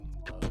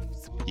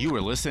You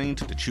are listening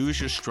to the Choose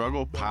Your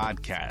Struggle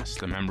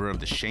podcast, a member of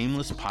the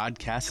Shameless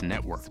Podcast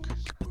Network.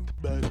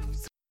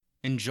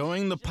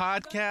 Enjoying the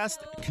podcast?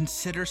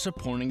 Consider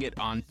supporting it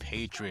on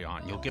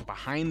Patreon. You'll get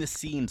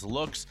behind-the-scenes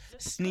looks,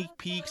 sneak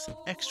peeks,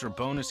 extra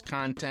bonus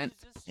content,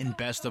 and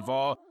best of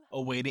all,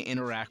 a way to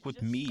interact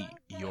with me,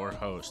 your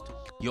host.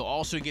 You'll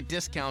also get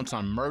discounts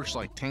on merch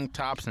like tank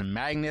tops and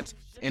magnets,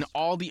 and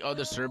all the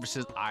other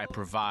services I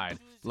provide,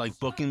 like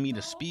booking me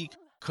to speak,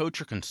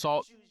 coach or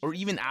consult, or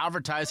even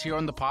advertise here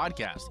on the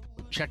podcast.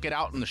 Check it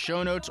out in the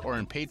show notes or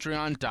in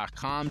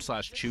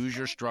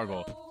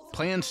patreon.com/chooseyourstruggle.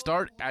 Plans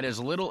start at as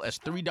little as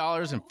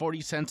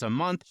 $3.40 a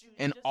month,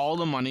 and all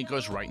the money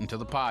goes right into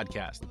the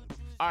podcast.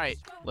 All right,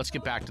 let's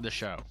get back to the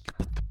show.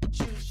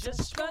 Choose your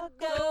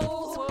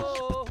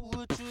struggle.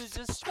 Choose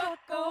your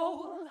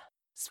struggle.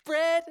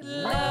 Spread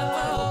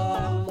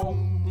love.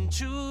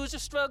 Choose your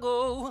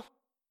struggle.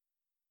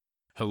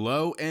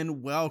 Hello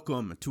and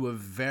welcome to a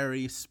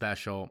very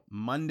special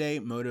Monday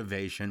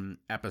motivation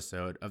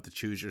episode of the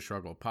Choose Your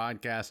Struggle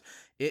podcast.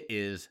 It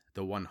is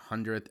the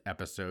 100th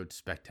episode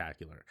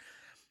spectacular.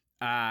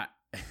 Now,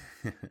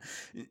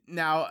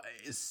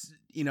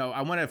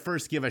 I want to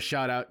first give a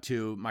shout out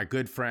to my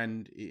good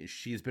friend.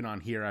 She's been on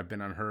here. I've been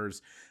on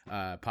hers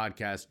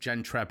podcast,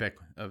 Jen Trepic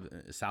of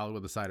Salad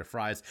with a Side of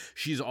Fries.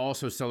 She's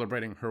also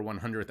celebrating her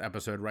 100th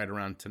episode right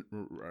around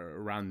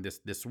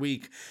this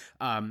week.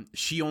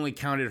 She only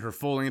counted her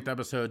full-length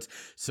episodes,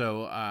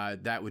 so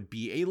that would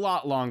be a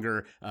lot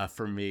longer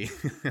for me.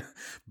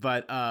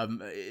 But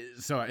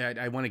so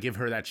I want to give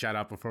her that shout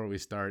out before we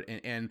start.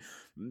 And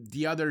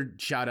the other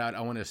shout out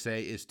I want to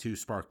say is to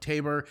Spark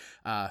Tabor,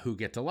 who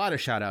gets a lot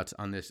of shout outs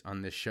on this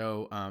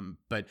show,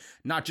 but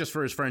not just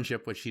for his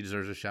friendship, which he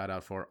deserves a shout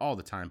out for all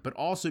the time, but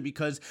also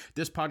because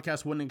this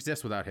podcast wouldn't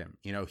exist without him.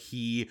 You know,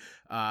 he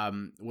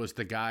was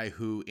the guy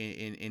who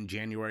in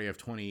January of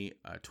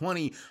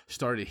 2020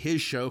 started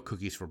his show,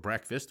 Cookies for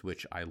Breakfast,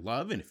 which I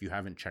love. And if you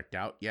haven't checked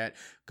out yet,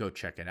 go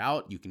check it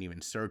out. You can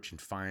even search and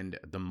find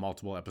the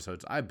multiple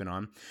episodes I've been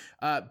on.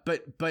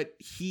 But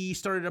he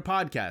started a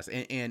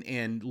podcast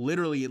and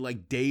literally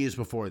like days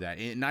before that,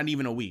 not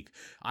even a week,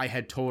 I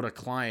had told a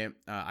client,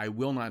 I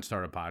will not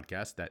start a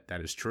podcast.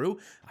 That is true.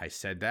 I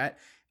said that.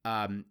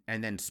 And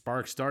then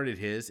Spark started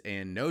his,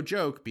 and no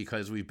joke,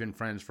 because we've been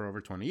friends for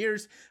over 20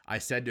 years, I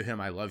said to him,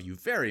 I love you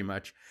very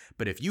much,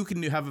 but if you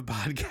can have a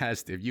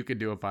podcast, if you can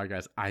do a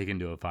podcast, I can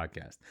do a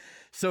podcast.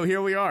 So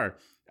here we are.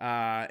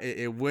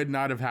 It would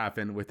not have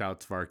happened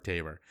without Spark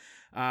Tabor.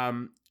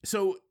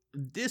 So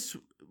this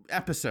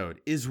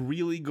episode is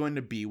really going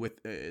to be, with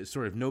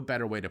sort of no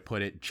better way to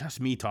put it, just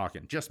me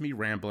talking, just me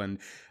rambling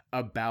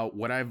about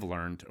what I've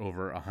learned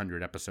over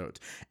 100 episodes.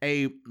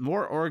 A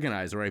more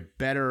organized or a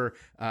better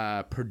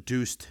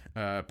produced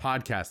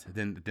podcast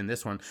than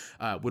this one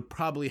would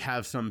probably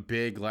have some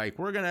big, like,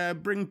 we're going to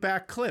bring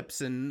back clips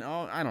and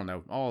I don't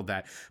know, all of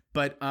that.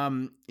 But,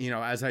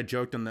 as I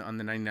joked on the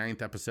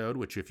 99th episode,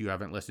 which if you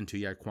haven't listened to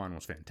yet, Quan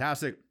was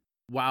fantastic.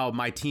 While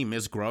my team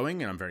is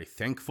growing, and I'm very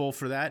thankful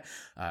for that,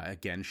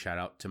 again, shout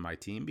out to my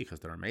team because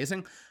they're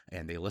amazing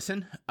and they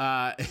listen.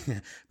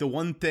 The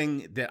one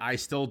thing that I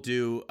still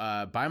do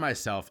by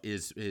myself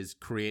is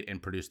create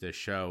and produce this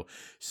show.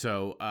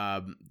 So,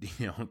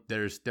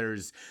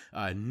 there's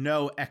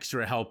no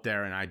extra help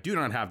there, and I do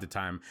not have the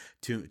time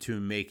to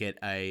make it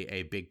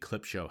a big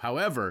clip show.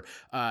 However,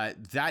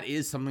 that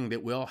is something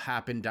that will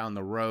happen down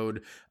the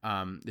road.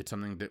 It's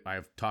something that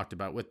I've talked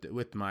about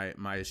with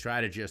my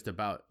strategist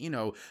about,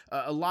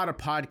 a lot of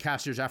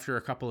podcasters after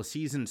a couple of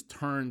seasons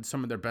turn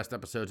some of their best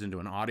episodes into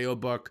an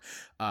audiobook,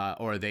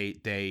 or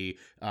they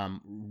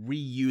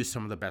reuse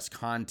some of the best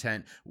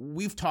content.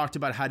 We've talked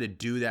about how to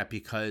do that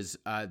because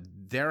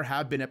there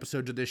have been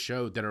episodes of this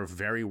show that are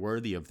very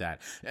worthy of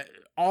that.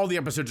 All the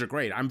episodes are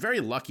great. I'm very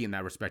lucky in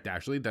that respect,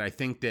 actually, that I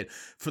think that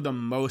for the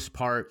most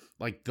part,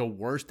 like the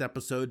worst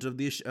episodes of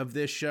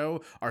this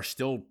show are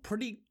still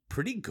pretty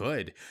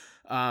good.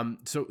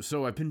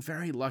 So I've been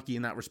very lucky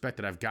in that respect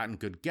that I've gotten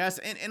good guests.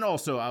 And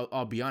also,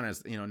 I'll be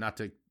honest, not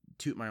to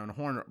toot my own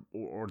horn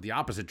or the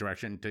opposite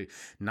direction, to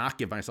not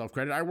give myself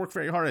credit. I work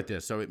very hard at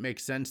this. So it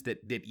makes sense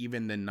that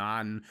even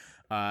the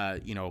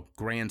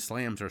grand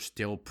slams are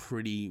still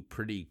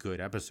pretty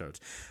good episodes.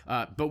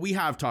 But we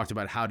have talked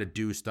about how to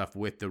do stuff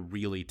with the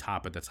really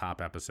top of the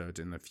top episodes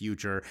in the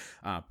future.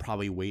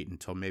 Probably wait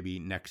until maybe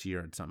next year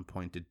at some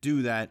point to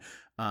do that.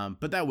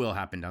 But that will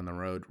happen down the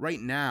road.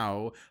 Right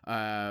now,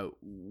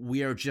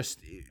 we are just,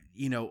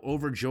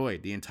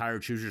 overjoyed. The entire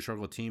Choose Your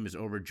Struggle team is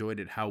overjoyed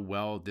at how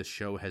well this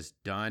show has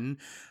done.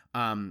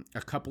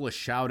 A couple of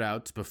shout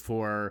outs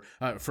before,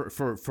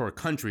 for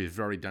countries. We've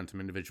already done some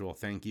individual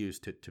thank yous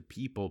to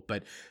people,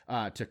 but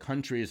to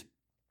countries.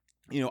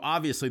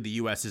 Obviously the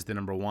U.S. is the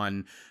number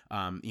one.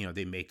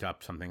 They make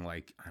up something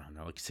like,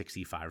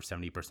 65 or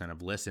 70%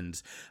 of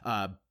listens.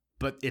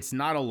 But it's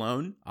not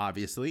alone,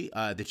 obviously.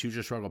 The Choose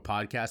Your Struggle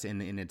podcast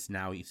in its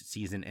now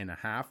season and a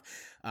half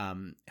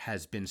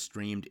has been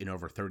streamed in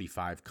over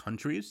 35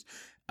 countries.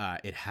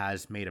 It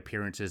has made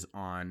appearances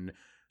on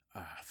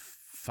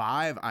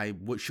 5. I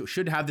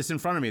should have this in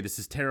front of me. This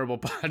is terrible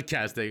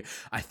podcasting.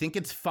 I think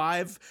it's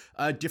 5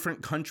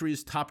 different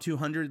countries top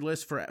 200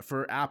 list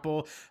for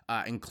Apple,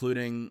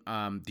 including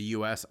the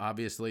U.S.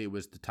 Obviously, it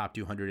was the top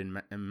 200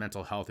 in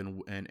mental health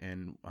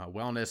and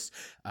wellness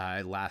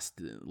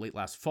late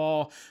last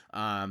fall.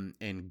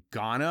 And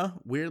Ghana,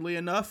 weirdly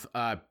enough,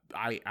 I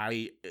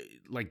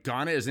like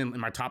Ghana is in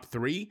my top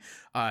 3.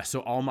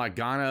 So all my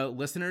Ghana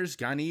listeners,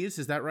 Ghanese,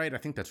 is that right? I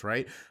think that's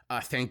right.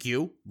 Thank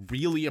you.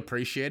 Really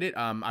appreciate it.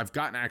 I've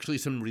gotten actually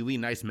some really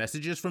nice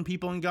messages from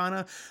people in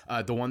Ghana.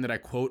 The one that I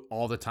quote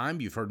all the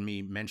time, you've heard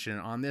me mention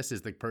it on this,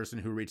 is the person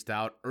who reached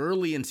out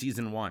early in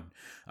season 1.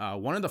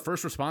 One of the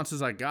first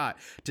responses I got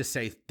to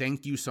say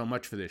thank you so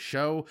much for this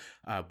show.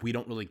 We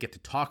don't really get to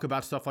talk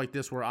about stuff like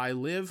this where I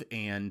live,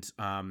 and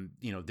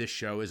this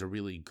show is a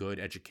really good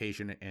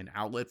education and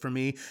outlet for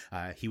me.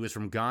 He was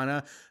from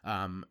Ghana,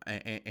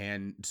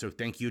 and so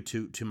thank you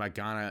to my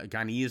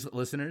Ghanese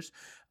listeners.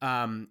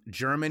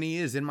 Germany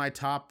is in my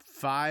top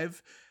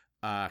 5.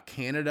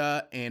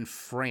 Canada and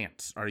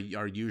France are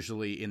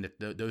usually in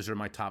those are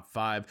my top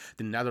 5.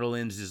 The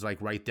Netherlands is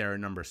like right there at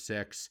number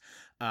 6.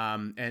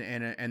 And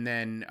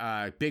then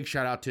big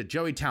shout out to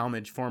Joey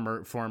Talmadge,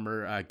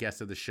 former guest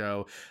of the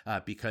show,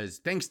 because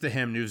thanks to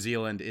him, New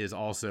Zealand is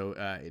also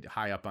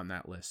high up on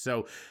that list.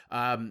 So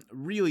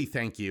really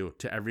thank you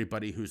to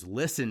everybody who's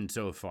listened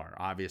so far.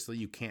 Obviously,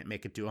 you can't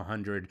make it to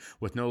 100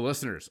 with no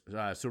listeners.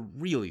 So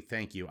really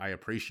thank you. I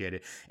appreciate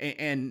it.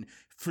 And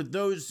for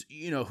those,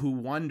 who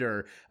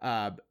wonder,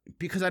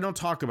 because I don't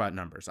talk about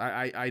numbers,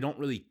 I don't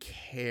really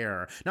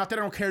care. Not that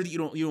I don't care that you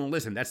don't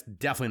listen. That's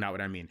definitely not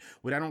what I mean.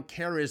 What I don't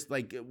care is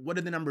like, what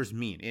do the numbers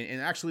mean? And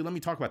actually, let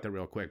me talk about that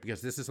real quick,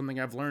 because this is something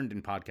I've learned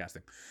in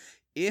podcasting.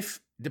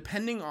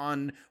 Depending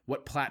on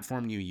what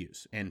platform you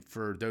use, and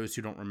for those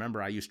who don't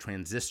remember, I use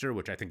Transistor,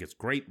 which I think is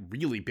great.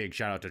 Really big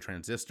shout out to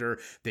Transistor.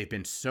 They've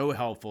been so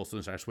helpful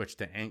since I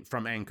switched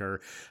from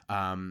Anchor.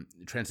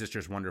 Transistor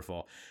is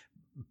wonderful.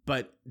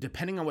 But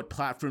depending on what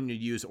platform you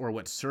use or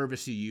what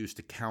service you use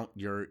to count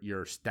your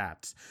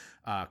stats,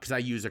 because I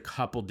use a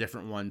couple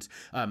different ones,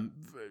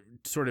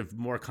 sort of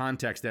more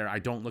context there. I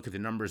don't look at the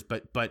numbers,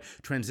 but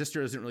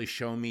Transistor doesn't really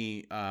show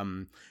me,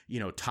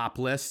 top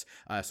lists.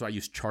 So I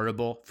use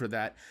Chartable for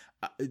that.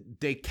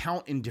 They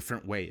count in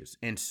different ways.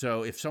 And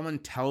so if someone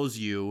tells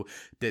you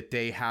that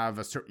they have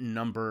a certain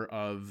number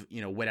of,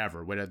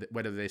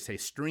 whether they say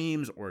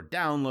streams or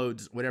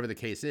downloads, whatever the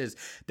case is,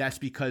 that's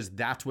because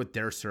that's what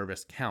their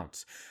service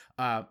counts.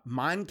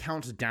 Mine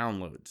counts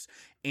downloads.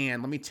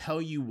 And let me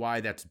tell you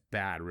why that's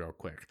bad real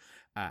quick.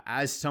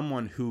 As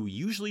someone who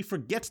usually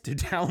forgets to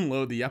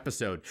download the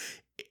episode,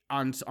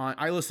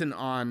 I listen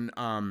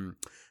on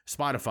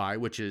Spotify,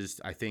 which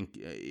is, I think,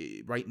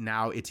 right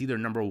now, it's either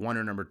number 1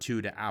 or number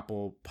 2 to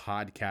Apple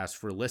Podcasts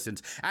for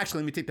listens.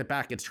 Actually, let me take that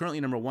back. It's currently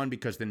number 1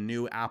 because the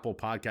new Apple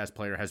Podcast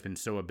player has been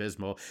so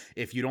abysmal.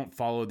 If you don't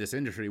follow this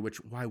industry, which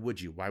why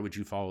would you? Why would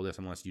you follow this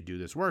unless you do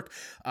this work?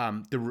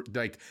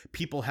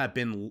 People have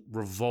been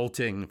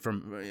revolting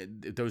from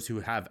those who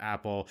have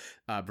Apple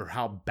for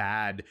how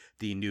bad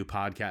the new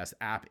podcast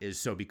app is.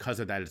 So because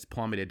of that, it's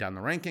plummeted down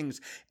the rankings,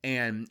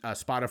 and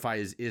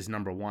Spotify is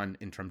number 1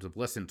 in terms of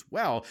listens.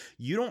 Well,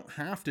 you don't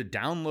have to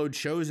download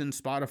shows in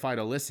Spotify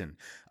to listen.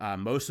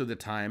 Most of the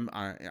time,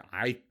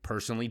 I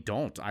personally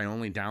don't. I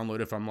only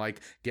download if I'm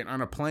like getting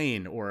on a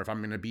plane or if I'm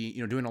going to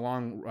be, doing a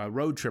long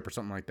road trip or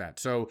something like that.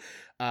 So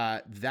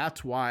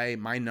that's why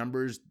my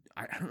numbers,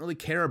 I don't really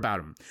care about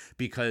them,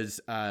 because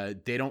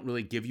they don't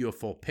really give you a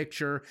full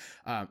picture.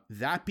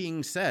 That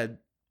being said,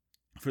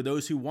 for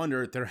those who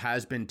wonder, there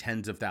has been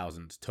tens of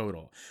thousands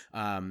total.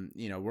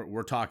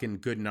 We're talking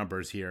good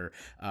numbers here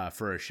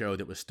for a show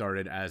that was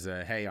started as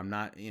hey, I'm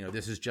not,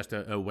 this is just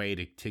a way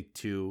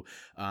to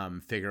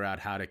figure out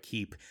how to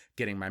keep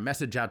getting my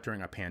message out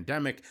during a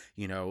pandemic.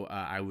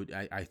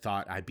 I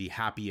thought I'd be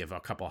happy if a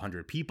couple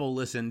hundred people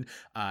listened.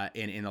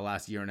 In the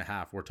last year and a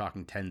half, we're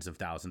talking tens of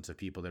thousands of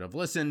people that have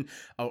listened,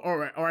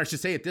 or I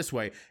should say it this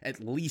way, at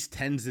least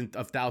tens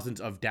of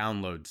thousands of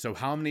downloads. So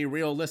how many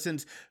real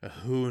listens?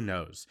 Who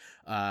knows?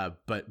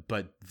 But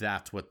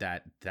that's what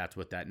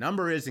that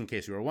number is, in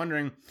case you were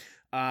wondering.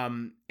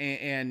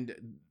 And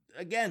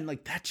again,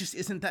 like, that just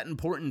isn't that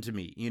important to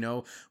me.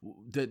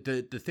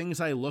 The things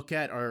I look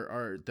at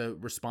are the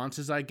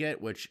responses I get,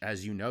 which,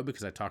 as you know,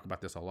 because I talk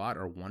about this a lot,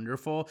 are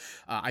wonderful.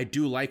 I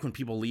do like when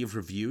people leave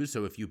reviews.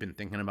 So if you've been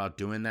thinking about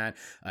doing that,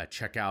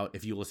 check out,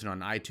 if you listen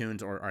on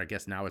iTunes, or I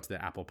guess now it's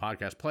the Apple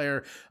Podcast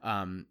player.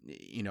 I'm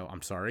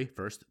sorry,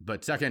 first,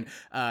 but second,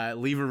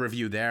 leave a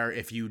review there.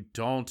 If you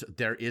don't,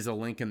 there is a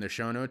link in the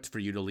show notes for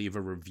you to leave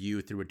a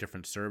review through a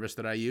different service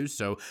that I use.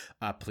 So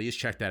please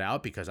check that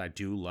out, because I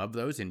do love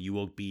those, and you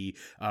will be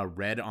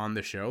read on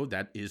the show.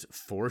 That is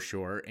for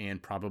sure,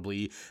 and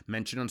probably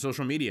mentioned on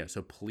social media.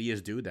 So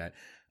please do that.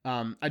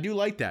 I do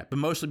like that, but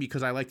mostly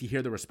because I like to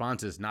hear the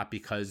responses, not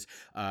because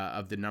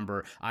of the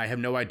number. I have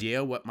no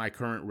idea what my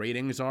current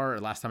ratings are.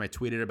 Last time I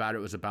tweeted about it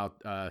was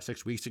about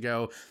 6 weeks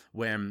ago,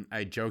 when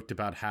I joked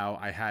about how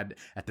I had,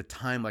 at the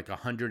time, like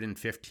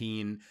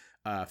 115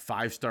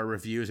 5-star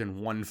reviews and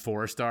 1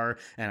 4-star.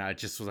 And I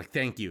just was like,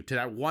 thank you to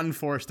that 1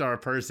 4-star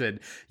person.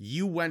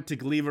 You went to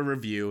leave a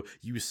review.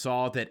 You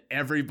saw that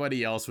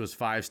everybody else was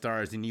 5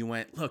 stars and you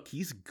went, look,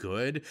 he's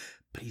good,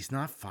 but he's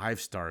not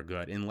 5-star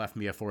good, and left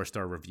me a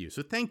 4-star review.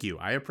 So thank you.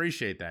 I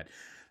appreciate that.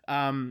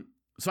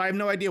 So I have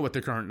no idea what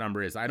the current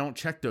number is. I don't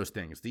check those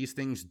things. These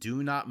things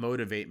do not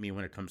motivate me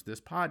when it comes to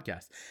this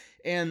podcast.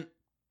 And,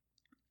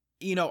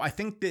 you know, I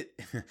think that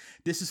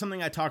this is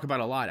something I talk about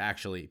a lot,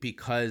 actually,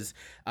 because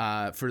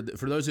for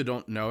those who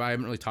don't know, I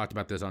haven't really talked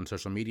about this on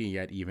social media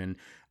yet even.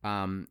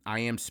 I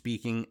am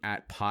speaking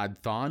at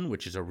PodThon,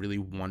 which is a really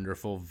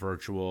wonderful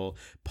virtual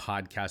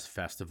podcast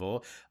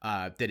festival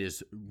that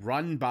is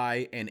run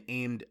by and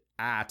aimed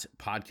at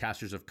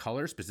podcasters of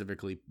color,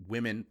 specifically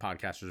women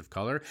podcasters of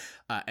color.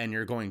 And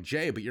you're going,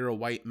 Jay, but you're a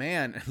white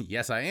man.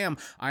 Yes, I am.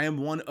 I am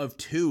one of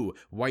 2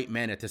 white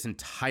men at this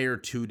entire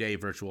 2-day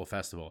virtual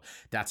festival.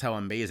 That's how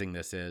amazing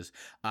this is.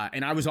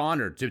 And I was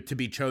honored to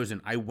be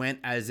chosen. I went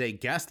as a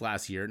guest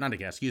last year, not a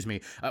guest, excuse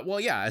me.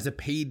 As a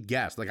paid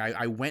guest. Like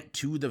I went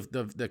to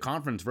the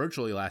conference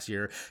virtually last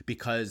year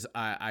because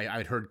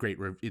I'd heard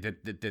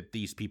that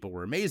these people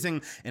were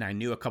amazing, and I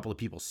knew a couple of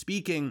people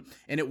speaking,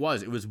 and it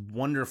was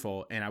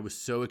wonderful. And I was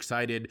so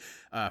excited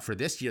for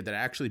this year that I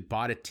actually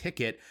bought a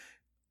ticket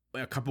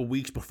a couple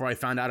weeks before I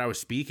found out I was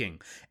speaking.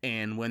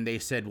 And when they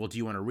said, well, do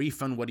you want a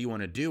refund? What do you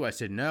want to do? I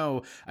said,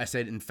 no. I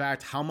said, in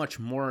fact, how much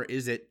more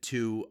is it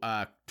to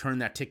turn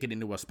that ticket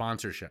into a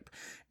sponsorship?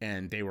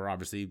 And they were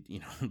obviously,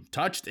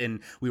 touched,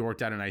 and we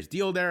worked out a nice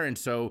deal there. And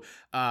so,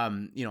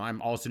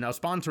 I'm also now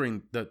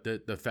sponsoring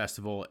the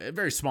festival, a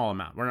very small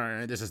amount.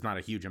 This is not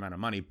a huge amount of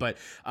money, but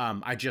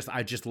I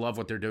just love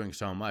what they're doing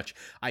so much.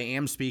 I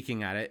am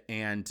speaking at it,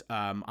 and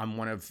I'm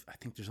one of, I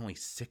think there's only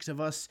 6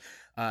 of us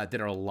that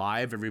are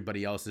live.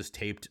 Everybody else is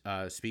taped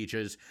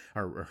speeches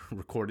or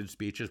recorded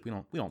speeches. We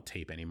don't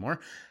tape anymore.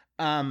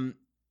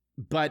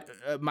 But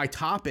my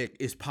topic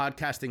is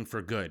podcasting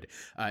for good.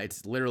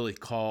 It's literally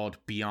called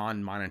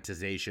Beyond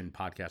Monetization,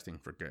 Podcasting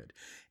for Good.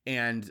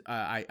 And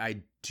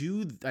I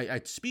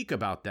speak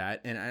about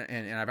that,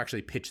 and I've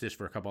actually pitched this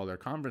for a couple other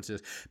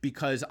conferences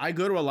because I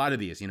go to a lot of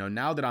these.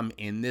 Now that I'm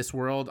in this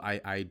world,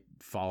 I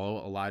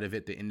follow a lot of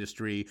it, the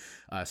industry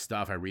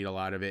stuff. I read a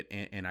lot of it,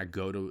 and I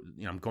go to,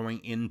 I'm going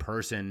in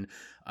person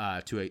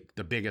to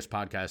the biggest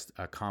podcast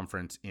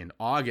conference in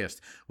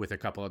August with a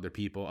couple other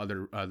people,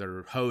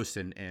 other hosts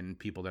and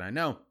people that I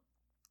know.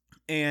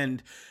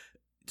 And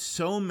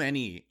so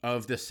many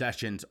of the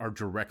sessions are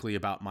directly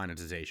about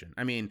monetization.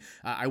 I mean,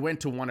 I went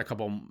to one a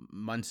couple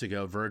months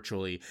ago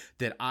virtually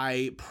that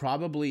I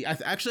think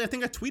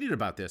I tweeted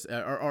about this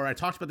or I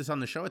talked about this on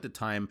the show at the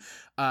time.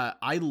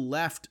 I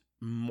left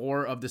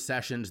more of the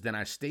sessions than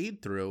I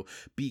stayed through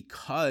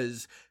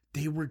because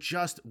they were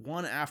just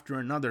one after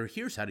another.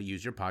 Here's how to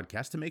use your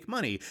podcast to make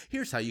money.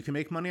 Here's how you can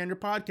make money on your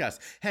podcast.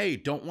 Hey,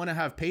 don't want to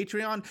have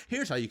Patreon?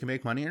 Here's how you can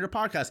make money on your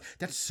podcast.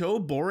 That's so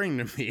boring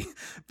to me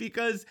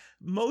because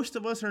most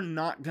of us are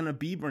not going to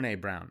be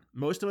Brene Brown.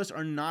 Most of us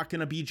are not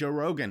going to be Joe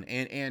Rogan.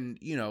 And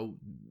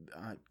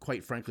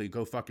quite frankly,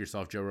 go fuck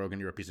yourself, Joe Rogan.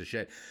 You're a piece of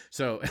shit.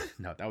 So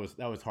no, that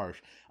was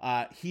harsh.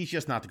 He's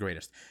just not the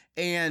greatest.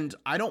 And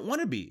I don't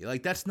want to be.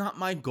 Like, that's not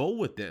my goal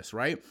with this,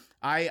 right?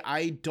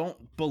 I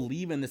don't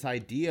believe in this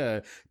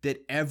idea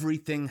that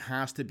everything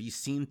has to be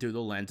seen through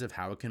the lens of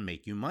how it can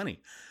make you money.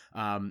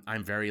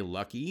 I'm very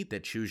lucky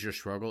that Choose Your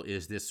Struggle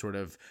is this sort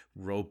of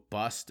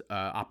robust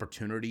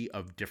opportunity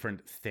of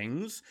different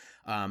things.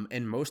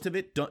 And most of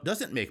it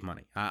doesn't make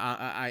money.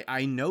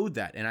 I know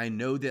that. And I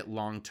know that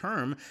long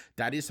term,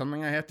 that is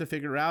something I have to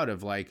figure out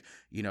of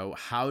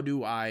how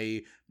do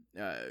I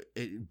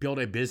build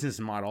a business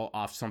model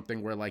off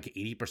something where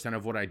 80%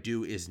 of what I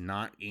do is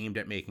not aimed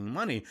at making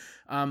money.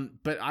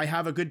 But I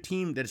have a good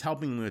team that is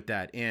helping me with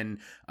that. And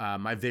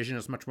my vision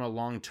is much more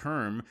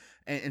long-term.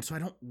 And so I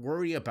don't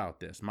worry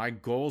about this. My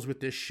goals with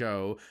this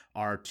show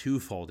are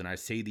twofold. And I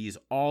say these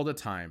all the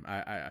time.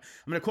 I'm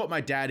going to quote my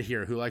dad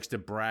here, who likes to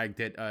brag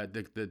that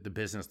the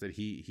business that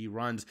he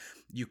runs,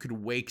 you could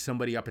wake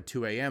somebody up at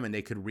 2 a.m. and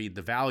they could read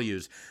the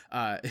values.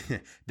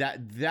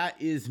 That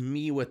is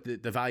me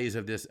with the values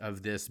of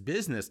this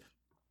business.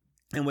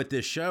 And with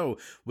this show,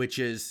 which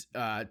is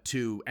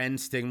to end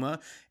stigma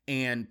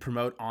and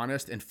promote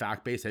honest and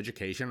fact-based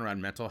education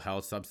around mental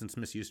health, substance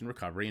misuse and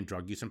recovery, and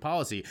drug use and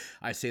policy.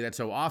 I say that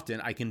so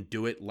often, I can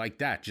do it like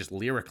that, just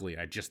lyrically.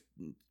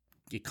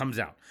 It comes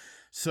out.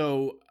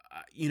 So,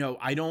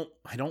 I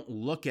don't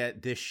look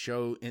at this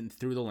show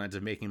through the lens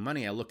of making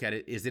money. I look at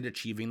it, is it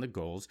achieving the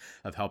goals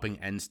of helping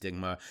end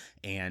stigma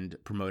and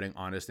promoting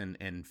honest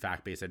and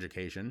fact-based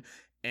education?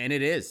 And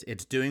it is.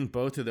 It's doing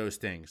both of those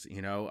things.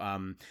 It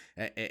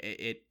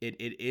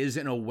is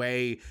in a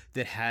way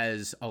that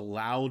has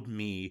allowed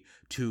me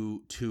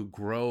to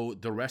grow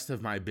the rest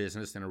of my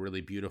business in a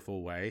really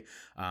beautiful way.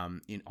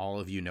 All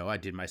of you know, I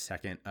did my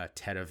second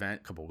TED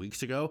event a couple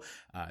weeks ago.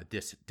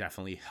 This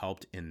definitely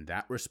helped in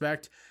that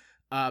respect.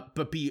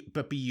 But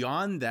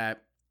beyond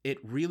that, it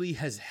really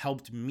has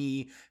helped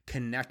me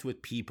connect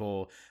with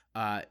people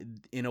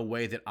in a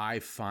way that I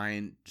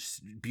find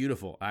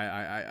beautiful.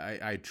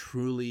 I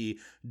truly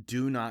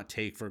do not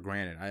take for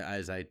granted.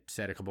 As I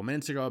said a couple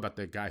minutes ago about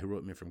the guy who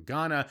wrote me from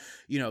Ghana,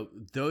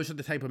 those are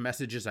the type of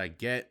messages I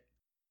get.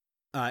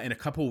 In a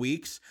couple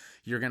weeks,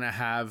 you're going to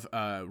have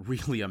a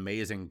really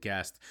amazing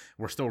guest.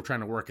 We're still trying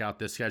to work out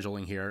the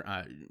scheduling here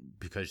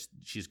because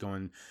she's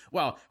going,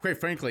 well, quite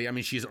frankly, I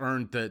mean, she's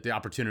earned the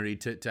opportunity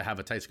to have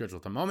a tight schedule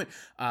at the moment,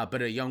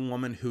 but a young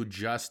woman who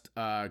just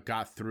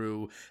got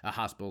through a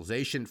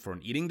hospitalization for an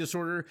eating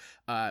disorder,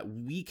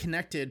 we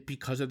connected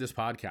because of this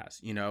podcast,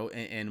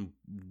 and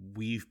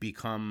we've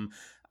become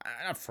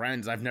not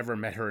friends. I've never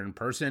met her in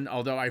person,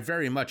 although I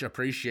very much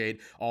appreciate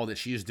all that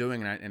she's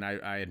doing, and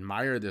I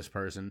admire this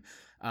person.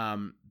 I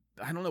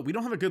don't know. We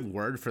don't have a good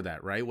word for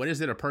that, right? What is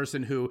it? A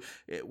person who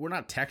we're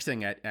not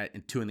texting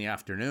at 2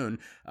 p.m,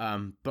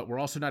 but we're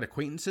also not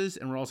acquaintances,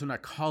 and we're also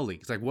not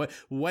colleagues. Like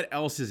what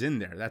else is in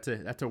there?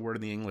 That's a word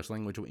in the English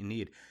language we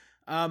need.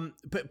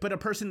 But a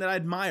person that I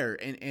admire,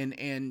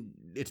 and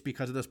it's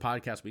because of this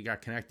podcast we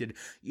got connected.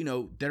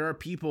 There are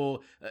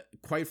people,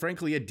 quite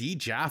frankly, a D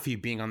Jaffe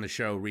being on the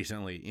show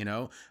recently,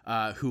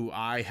 who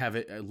I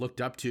have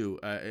looked up to,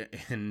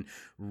 and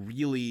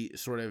really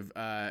sort of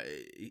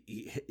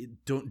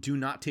do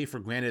not take for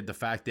granted the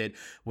fact that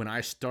when I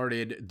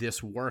started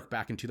this work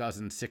back in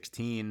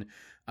 2016,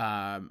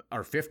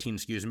 or 15,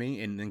 excuse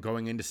me, and then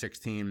going into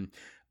 16,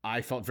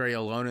 I felt very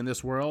alone in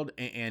this world,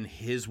 and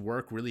his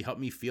work really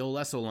helped me feel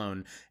less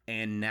alone.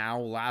 And now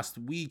last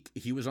week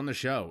he was on the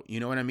show, you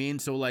know what I mean?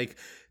 So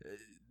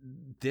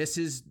this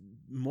is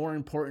more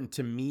important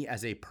to me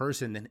as a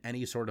person than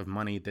any sort of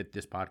money that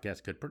this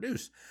podcast could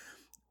produce.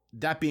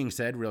 That being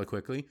said, really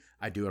quickly,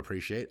 I do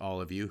appreciate all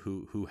of you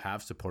who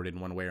have supported in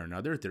one way or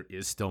another. There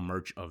is still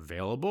merch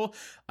available,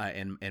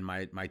 and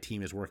my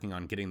team is working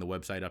on getting the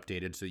website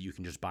updated so you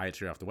can just buy it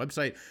straight off the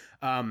website.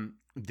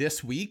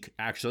 This week,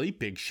 actually,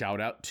 big shout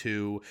out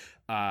to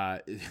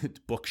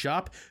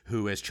Bookshop,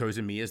 who has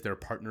chosen me as their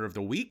partner of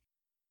the week.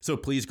 So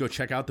please go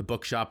check out the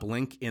Bookshop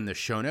link in the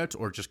show notes,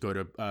 or just go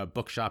to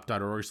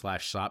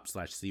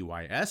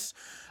bookshop.org/shop/CYS.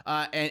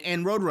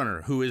 And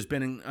Roadrunner, who has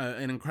been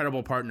an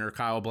incredible partner,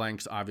 Kyle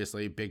Blanks,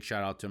 obviously. Big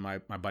shout out to my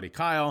buddy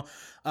Kyle,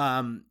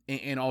 and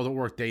all the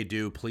work they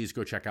do. Please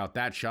go check out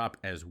that shop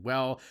as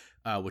well,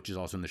 which is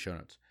also in the show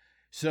notes.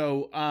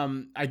 So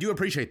I do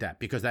appreciate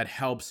that, because that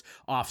helps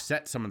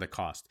offset some of the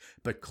cost.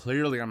 But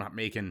clearly I'm not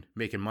making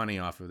money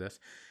off of this.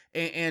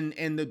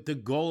 And the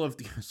goal of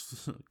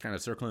kind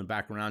of circling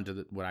back around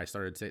to what I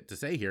started to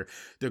say here,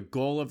 the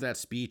goal of that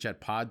speech at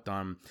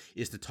PodThumb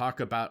is to talk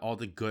about all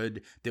the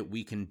good that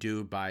we can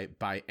do by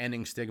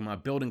ending stigma,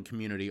 building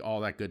community,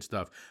 all that good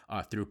stuff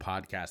through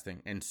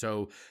podcasting. And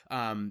so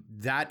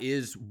that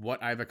is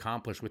what I've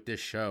accomplished with this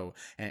show,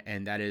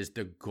 and that is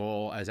the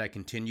goal as I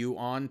continue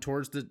on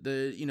towards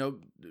the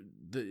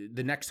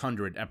next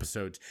 100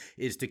 episodes,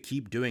 is to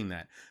keep doing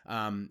that.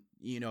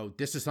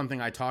 This is something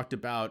I talked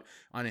about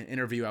on an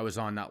interview I was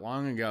on not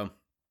long ago,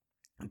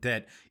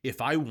 that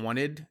if I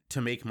wanted to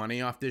make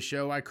money off this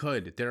show, I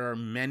could. There are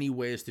many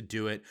ways to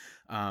do it,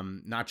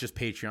 not just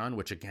Patreon,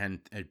 which,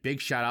 again, a big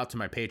shout out to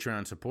my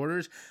Patreon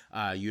supporters.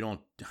 I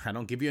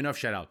don't give you enough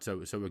shout out.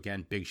 So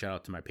again, big shout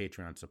out to my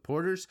Patreon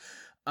supporters.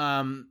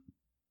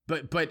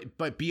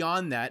 But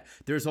beyond that,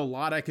 there's a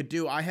lot I could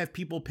do. I have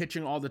people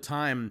pitching all the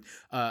time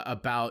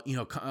about,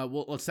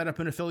 well, let's set up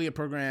an affiliate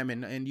program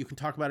and you can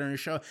talk about it on your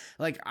show.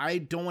 Like, I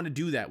don't want to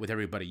do that with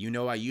everybody.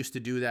 I used to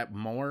do that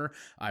more.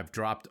 I've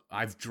dropped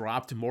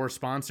more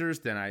sponsors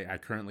than I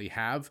currently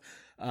have,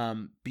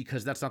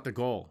 because that's not the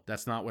goal.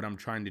 That's not what I'm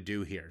trying to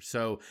do here.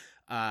 So,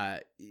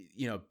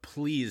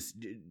 please,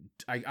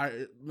 let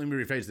me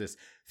rephrase this.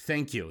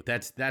 Thank you.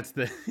 That's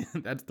the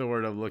that's the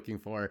word I'm looking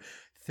for.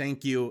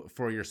 Thank you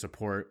for your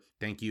support.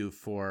 Thank you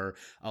for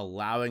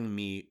allowing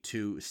me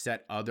to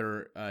set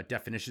other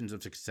definitions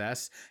of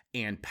success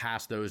and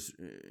pass those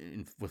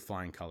with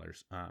flying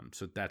colors.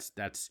 So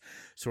that's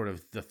sort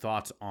of the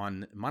thoughts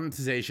on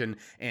monetization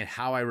and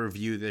how I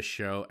review this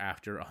show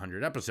after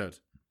 100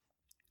 episodes.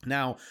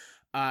 Now,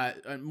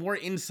 more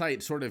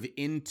insight sort of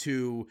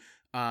into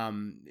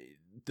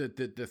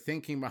the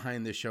thinking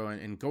behind this show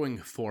and going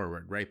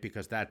forward, right?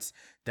 Because that's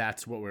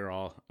what we're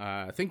all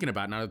thinking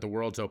about now that the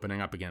world's opening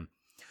up again.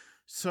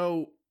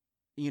 So,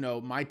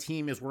 my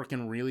team is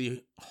working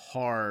really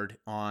hard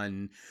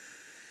on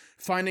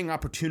finding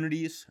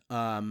opportunities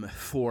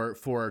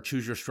for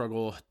Choose Your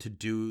Struggle to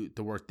do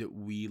the work that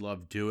we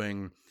love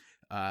doing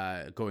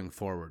going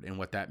forward. And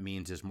what that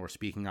means is more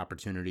speaking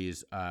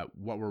opportunities.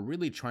 What we're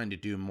really trying to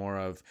do more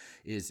of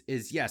is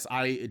yes,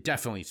 I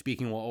definitely,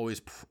 speaking will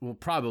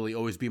probably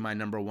always be my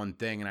number one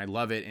thing, and I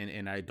love it,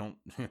 and I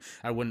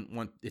wouldn't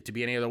want it to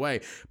be any other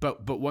way.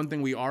 But one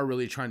thing we are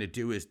really trying to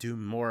do is do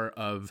more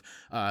of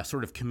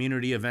sort of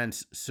community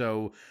events.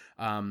 So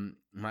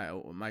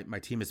my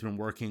team has been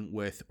working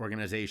with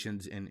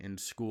organizations and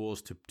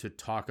schools to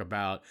talk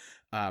about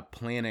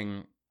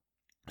planning,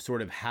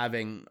 sort of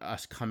having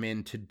us come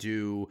in to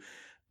do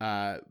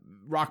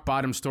rock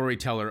bottom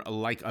storyteller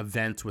like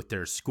events with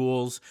their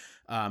schools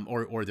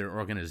or their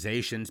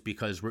organizations,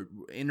 because we're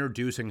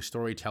introducing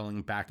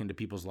storytelling back into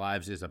people's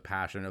lives is a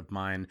passion of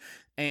mine.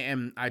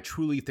 And I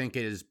truly think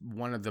it is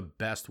one of the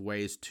best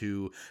ways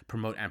to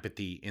promote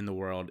empathy in the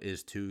world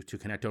is to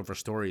connect over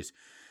stories.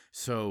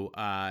 So,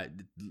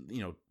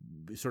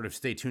 sort of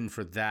stay tuned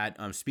for that.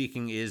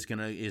 Speaking is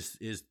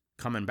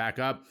coming back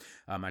up.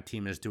 My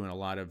team is doing a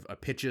lot of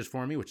pitches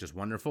for me, which is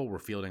wonderful. We're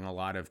fielding a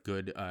lot of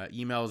good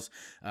emails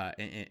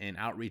and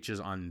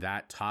outreaches on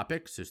that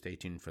topic. So stay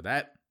tuned for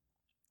that.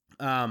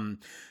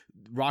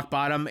 Rock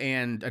Bottom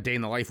and A Day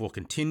in the Life will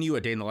continue.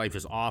 A Day in the Life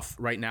is off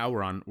right now.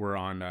 We're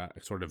on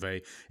sort of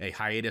a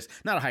hiatus.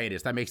 Not a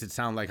hiatus. That makes it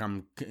sound like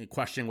I'm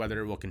questioning whether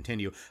it will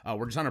continue.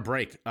 We're just on a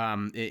break.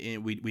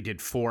 We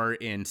did 4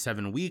 in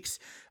 7 weeks,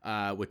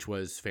 which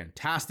was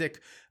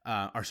fantastic.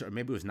 Or sorry,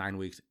 maybe it was 9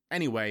 weeks.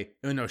 Anyway,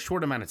 in a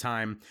short amount of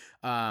time,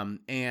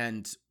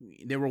 and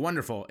they were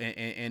wonderful.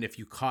 And if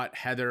you caught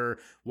Heather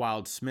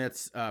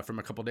Wild-Smith's from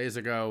a couple days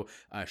ago,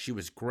 she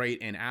was great.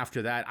 And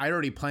after that, I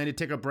already planned to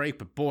take a break,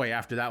 but boy,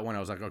 after that one, I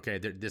was like, okay,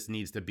 this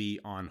needs to be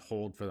on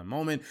hold for the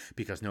moment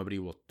because nobody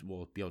will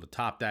be able to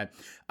top that.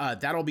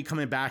 That'll be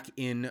coming back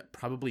in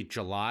probably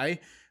July.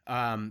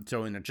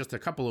 So in just a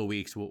couple of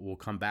weeks, we'll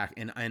come back,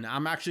 and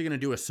I'm actually going to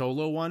do a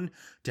solo one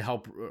to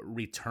help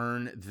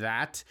return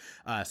that.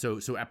 So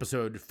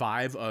episode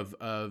 5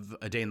 of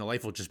A Day in the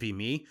Life will just be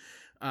me,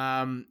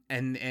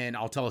 and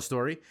I'll tell a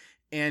story.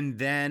 And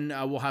then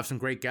we'll have some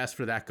great guests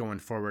for that going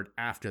forward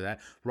after that.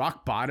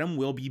 Rock Bottom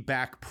will be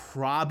back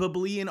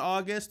probably in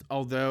August,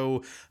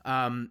 although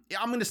I'm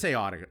going to say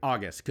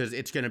August because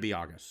it's going to be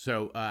August.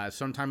 So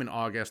sometime in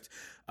August,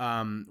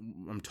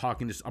 I'm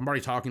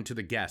already talking to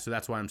the guests. So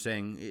that's why I'm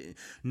saying,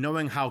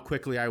 knowing how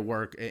quickly I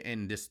work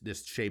and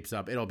this shapes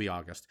up, it'll be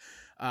August.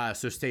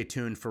 So stay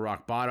tuned for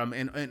Rock Bottom.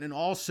 And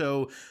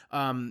also,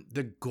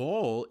 the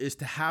goal is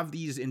to have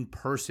these in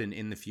person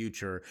in the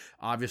future,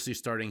 obviously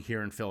starting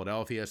here in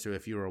Philadelphia. So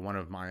if you are one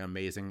of my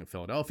amazing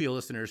Philadelphia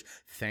listeners,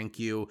 thank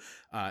you.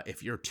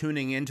 If you're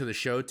tuning into the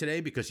show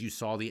today because you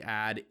saw the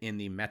ad in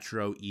the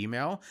Metro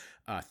email,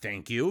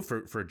 thank you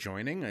for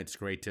joining. It's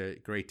great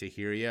to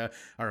hear you,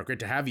 or great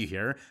to have you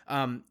here.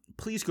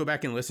 Please go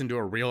back and listen to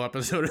a real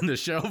episode of the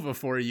show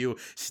before you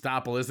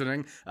stop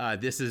listening.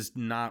 This is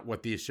not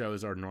what these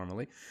shows are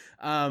normally.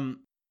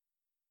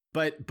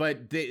 But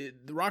the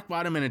Rock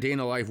Bottom and A Day in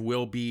the Life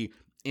will be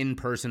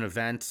in-person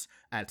events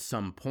at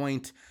some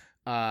point,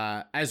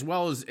 as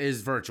well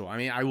as virtual. I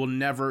mean, I will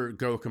never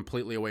go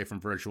completely away from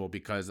virtual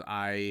because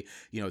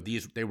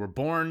they were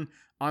born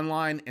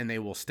online and they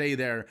will stay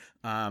there.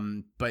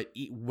 But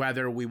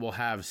whether we will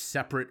have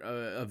separate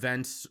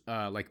events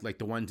like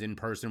the ones in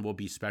person will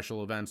be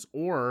special events,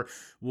 or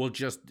we'll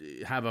just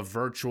have a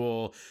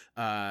virtual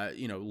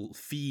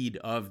feed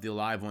of the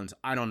live ones,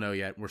 I don't know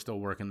yet. We're still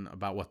working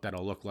about what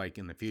that'll look like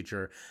in the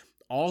future.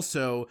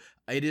 Also,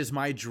 it is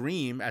my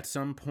dream at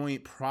some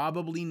point,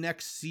 probably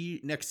next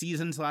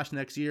season /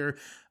 next year,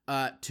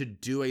 to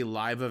do a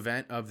live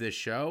event of this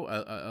show,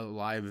 a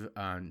live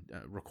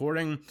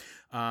recording,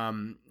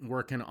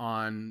 working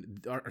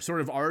on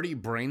sort of already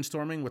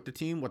brainstorming with the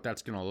team what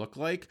that's going to look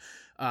like.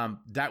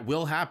 That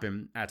will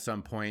happen at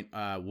some point.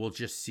 We'll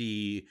just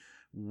see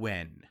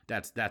when.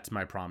 That's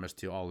my promise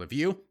to all of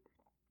you.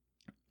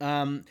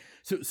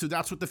 So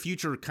that's what the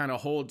future kind of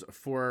holds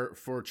for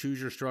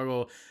Choose Your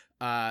Struggle.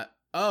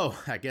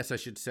 I guess I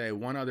should say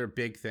one other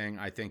big thing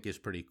I think is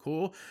pretty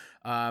cool.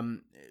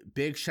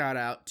 Big shout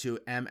out to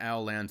ML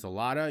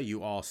Lanzolata.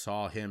 You all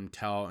saw him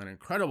tell an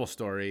incredible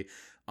story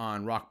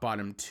on Rock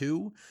Bottom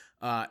 2.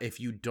 If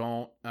you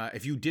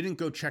didn't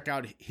go check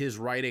out his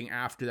writing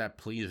after that,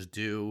 please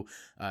do.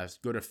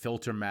 Go to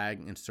Filter Mag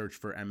and search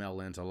for ML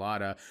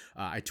Lanzolata.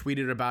 I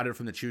tweeted about it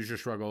from the Choose Your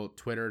Struggle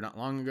Twitter not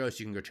long ago, so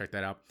you can go check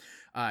that out.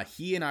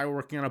 He and I were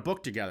working on a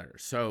book together,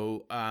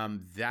 so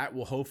that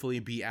will hopefully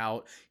be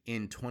out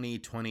in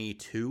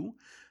 2022.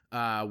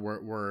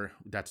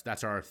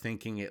 That's our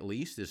thinking, at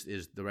least,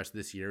 is the rest of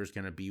this year is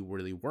going to be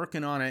really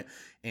working on it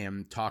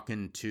and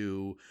talking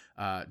with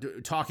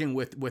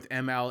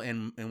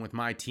ML and with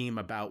my team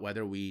about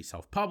whether we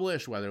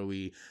self-publish, whether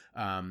we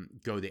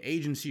go the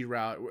agency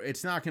route.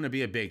 It's not going to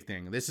be a big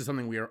thing. This is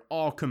something we are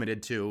all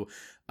committed to.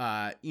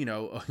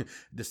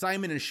 The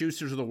Simon and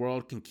Schusters of the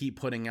world can keep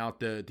putting out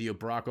the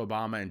Barack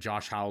Obama and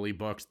Josh Hawley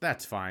books.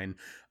 That's fine.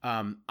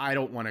 I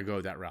don't want to go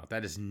that route.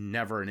 That is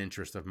never an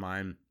interest of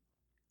mine.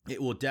 It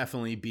will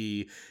definitely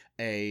be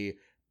a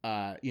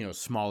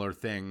smaller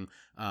thing,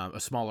 a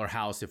smaller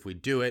house if we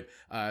do it.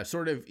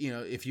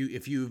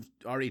 If you've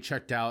already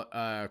checked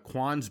out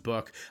Quan's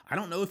book, I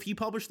don't know if he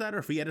published that or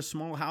if he had a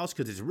small house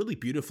because it's really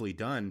beautifully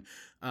done.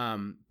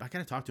 I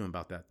gotta talk to him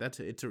about that.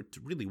 It's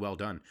really well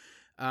done.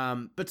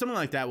 But something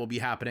like that will be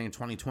happening in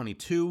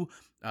 2022.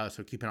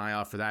 So keep an eye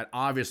out for that.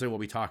 Obviously, we'll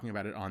be talking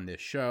about it on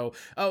this show.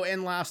 Oh,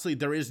 and lastly,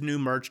 there is new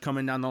merch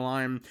coming down the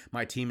line.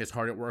 My team is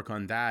hard at work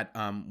on that.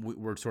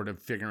 We're sort of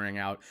figuring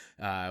out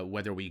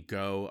whether we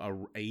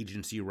go a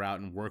agency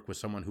route and work with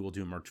someone who will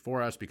do merch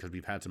for us, because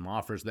we've had some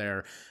offers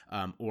there,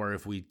 or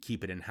if we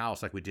keep it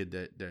in-house like we did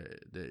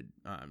the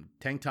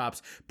tank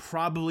tops.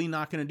 Probably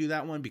not going to do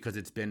that one because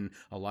it's been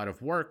a lot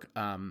of work,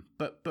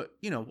 but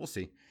we'll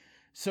see.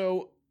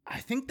 So I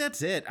think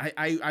that's it.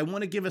 I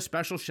want to give a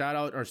special shout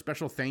out or a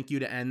special thank you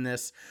to end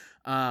this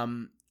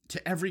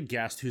to every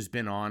guest who's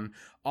been on,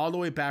 all the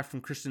way back from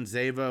Christian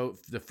Zavo,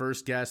 the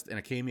first guest,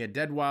 and Akemia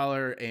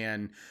Deadweiler,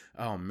 and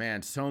oh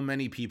man, so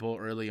many people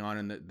early on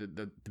in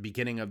the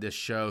beginning of this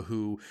show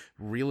who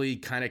really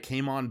kind of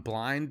came on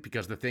blind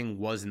because the thing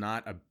was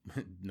not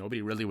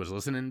nobody really was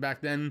listening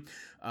back then.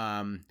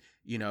 And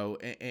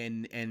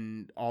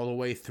all the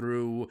way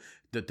through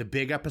the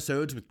big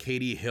episodes with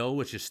Katie Hill,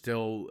 which is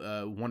still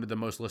one of the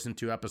most listened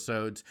to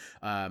episodes.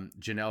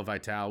 Janelle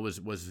Vital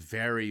was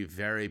very,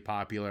 very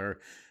popular.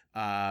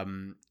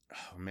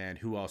 Oh man,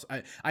 who else?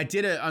 I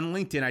did on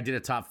LinkedIn. I did a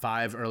top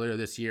 5 earlier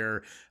this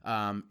year.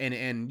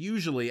 And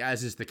usually,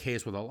 as is the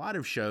case with a lot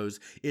of shows,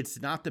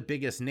 it's not the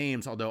biggest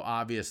names, although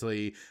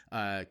obviously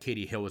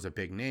Katie Hill was a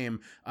big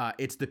name.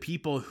 It's the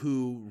people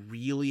who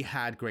really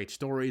had great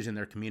stories and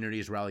their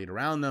communities rallied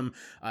around them.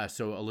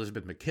 So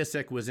Elizabeth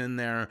McKissick was in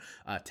there.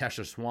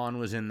 Tesha Swan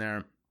was in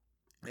there.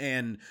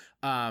 And,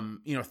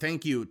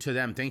 thank you to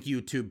them. Thank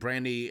you to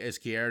Brandy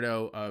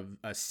Izquierdo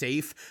of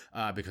Safe,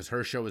 because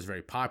her show was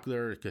very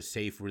popular because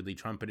Safe really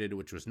trumpeted,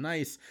 which was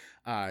nice.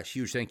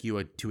 Huge thank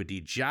you to Adi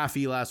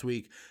Jaffe last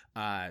week.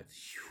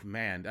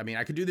 Man, I mean,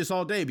 I could do this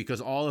all day because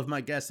all of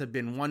my guests have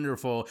been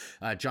wonderful.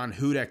 John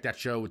Hudek, that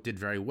show did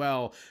very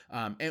well.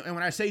 And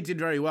when I say did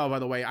very well, by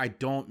the way, I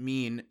don't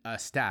mean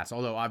stats,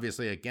 although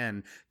obviously,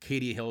 again,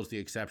 Katie Hill's the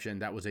exception.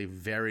 That was a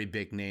very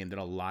big name that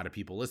a lot of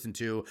people listen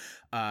to.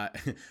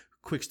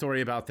 Quick story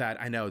about that.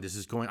 I know this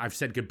is I've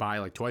said goodbye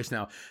like twice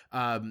now.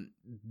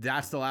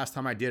 That's the last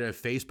time I did a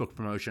Facebook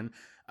promotion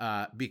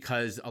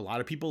because a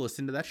lot of people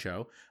listened to that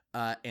show.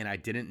 And I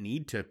didn't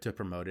need to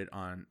promote it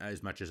on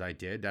as much as I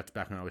did. That's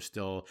back when I was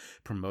still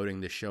promoting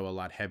the show a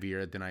lot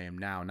heavier than I am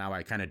now. Now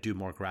I kind of do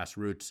more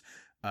grassroots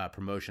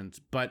promotions.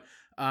 But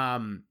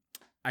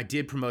I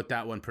did promote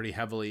that one pretty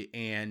heavily.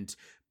 And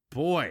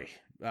boy,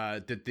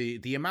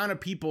 the amount of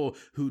people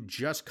who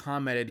just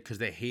commented because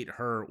they hate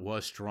her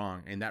was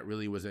strong, and that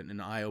really was an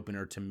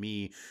eye-opener to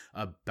me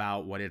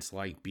about what it's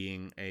like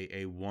being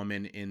a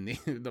woman in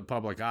the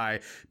public eye,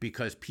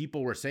 because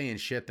people were saying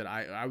shit that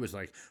I was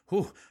like,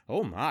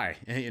 oh my,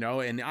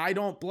 and I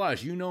don't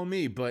blush,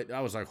 me, but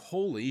I was like,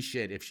 holy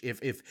shit,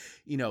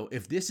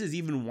 if this is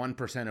even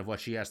 1% of what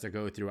she has to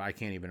go through, I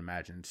can't even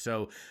imagine.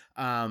 So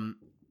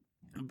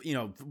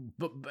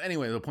but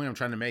anyway, the point I'm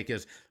trying to make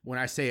is when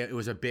I say it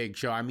was a big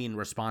show, I mean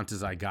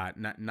responses I got,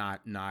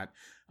 not the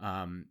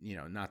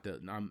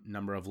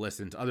number of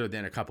listens, other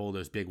than a couple of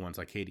those big ones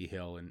like Katie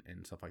Hill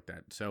and stuff like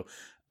that. So,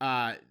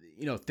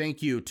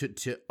 thank you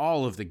to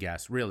all of the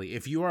guests. Really,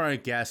 if you are a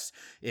guest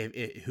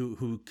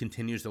who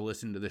continues to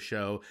listen to the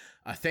show,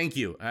 thank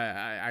you.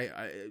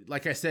 I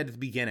like I said at the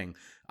beginning,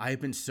 I've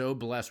been so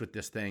blessed with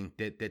this thing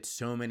that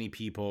so many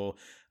people.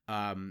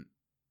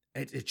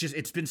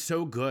 It's been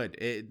so good.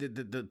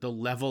 The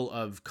level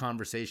of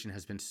conversation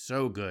has been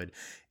so good,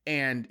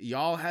 and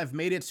y'all have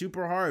made it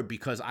super hard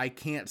because I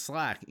can't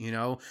slack.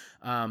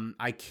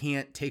 I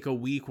can't take a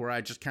week where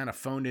I just kind of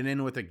phoned it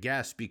in with a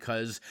guest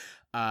because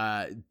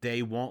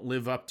they won't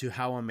live up to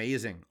how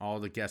amazing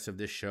all the guests of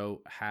this show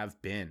have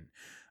been.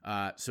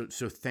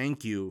 So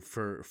thank you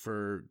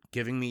for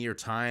giving me your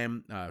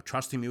time,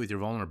 trusting me with your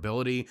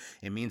vulnerability.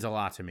 It means a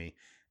lot to me.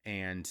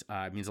 And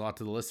it means a lot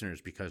to the listeners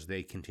because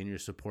they continue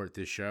to support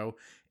this show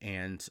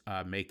and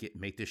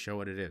make this show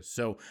what it is.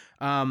 So,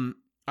 all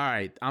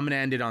right, I'm going to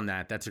end it on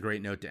that. That's a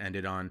great note to end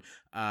it on.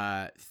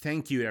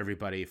 Thank you,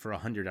 everybody, for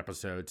 100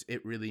 episodes.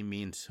 It really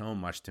means so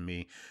much to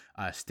me.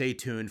 Stay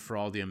tuned for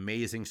all the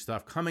amazing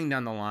stuff coming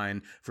down the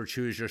line for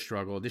Choose Your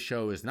Struggle. This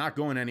show is not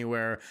going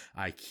anywhere.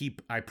 I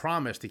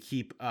promise to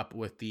keep up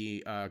with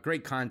the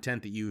great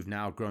content that you've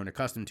now grown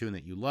accustomed to and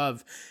that you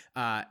love.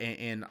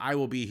 And I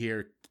will be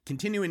here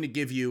continuing to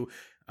give you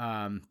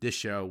this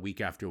show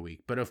week after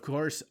week. But of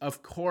course,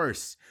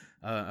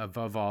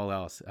 above all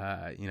else,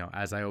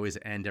 as I always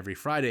end every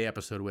Friday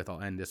episode with,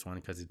 I'll end this one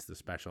because it's the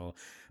special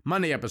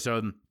Monday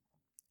episode.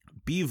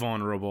 Be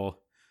vulnerable,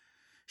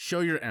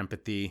 show your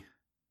empathy,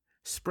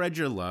 spread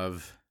your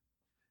love,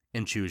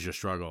 and choose your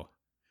struggle.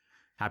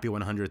 Happy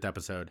 100th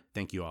episode.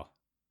 Thank you all.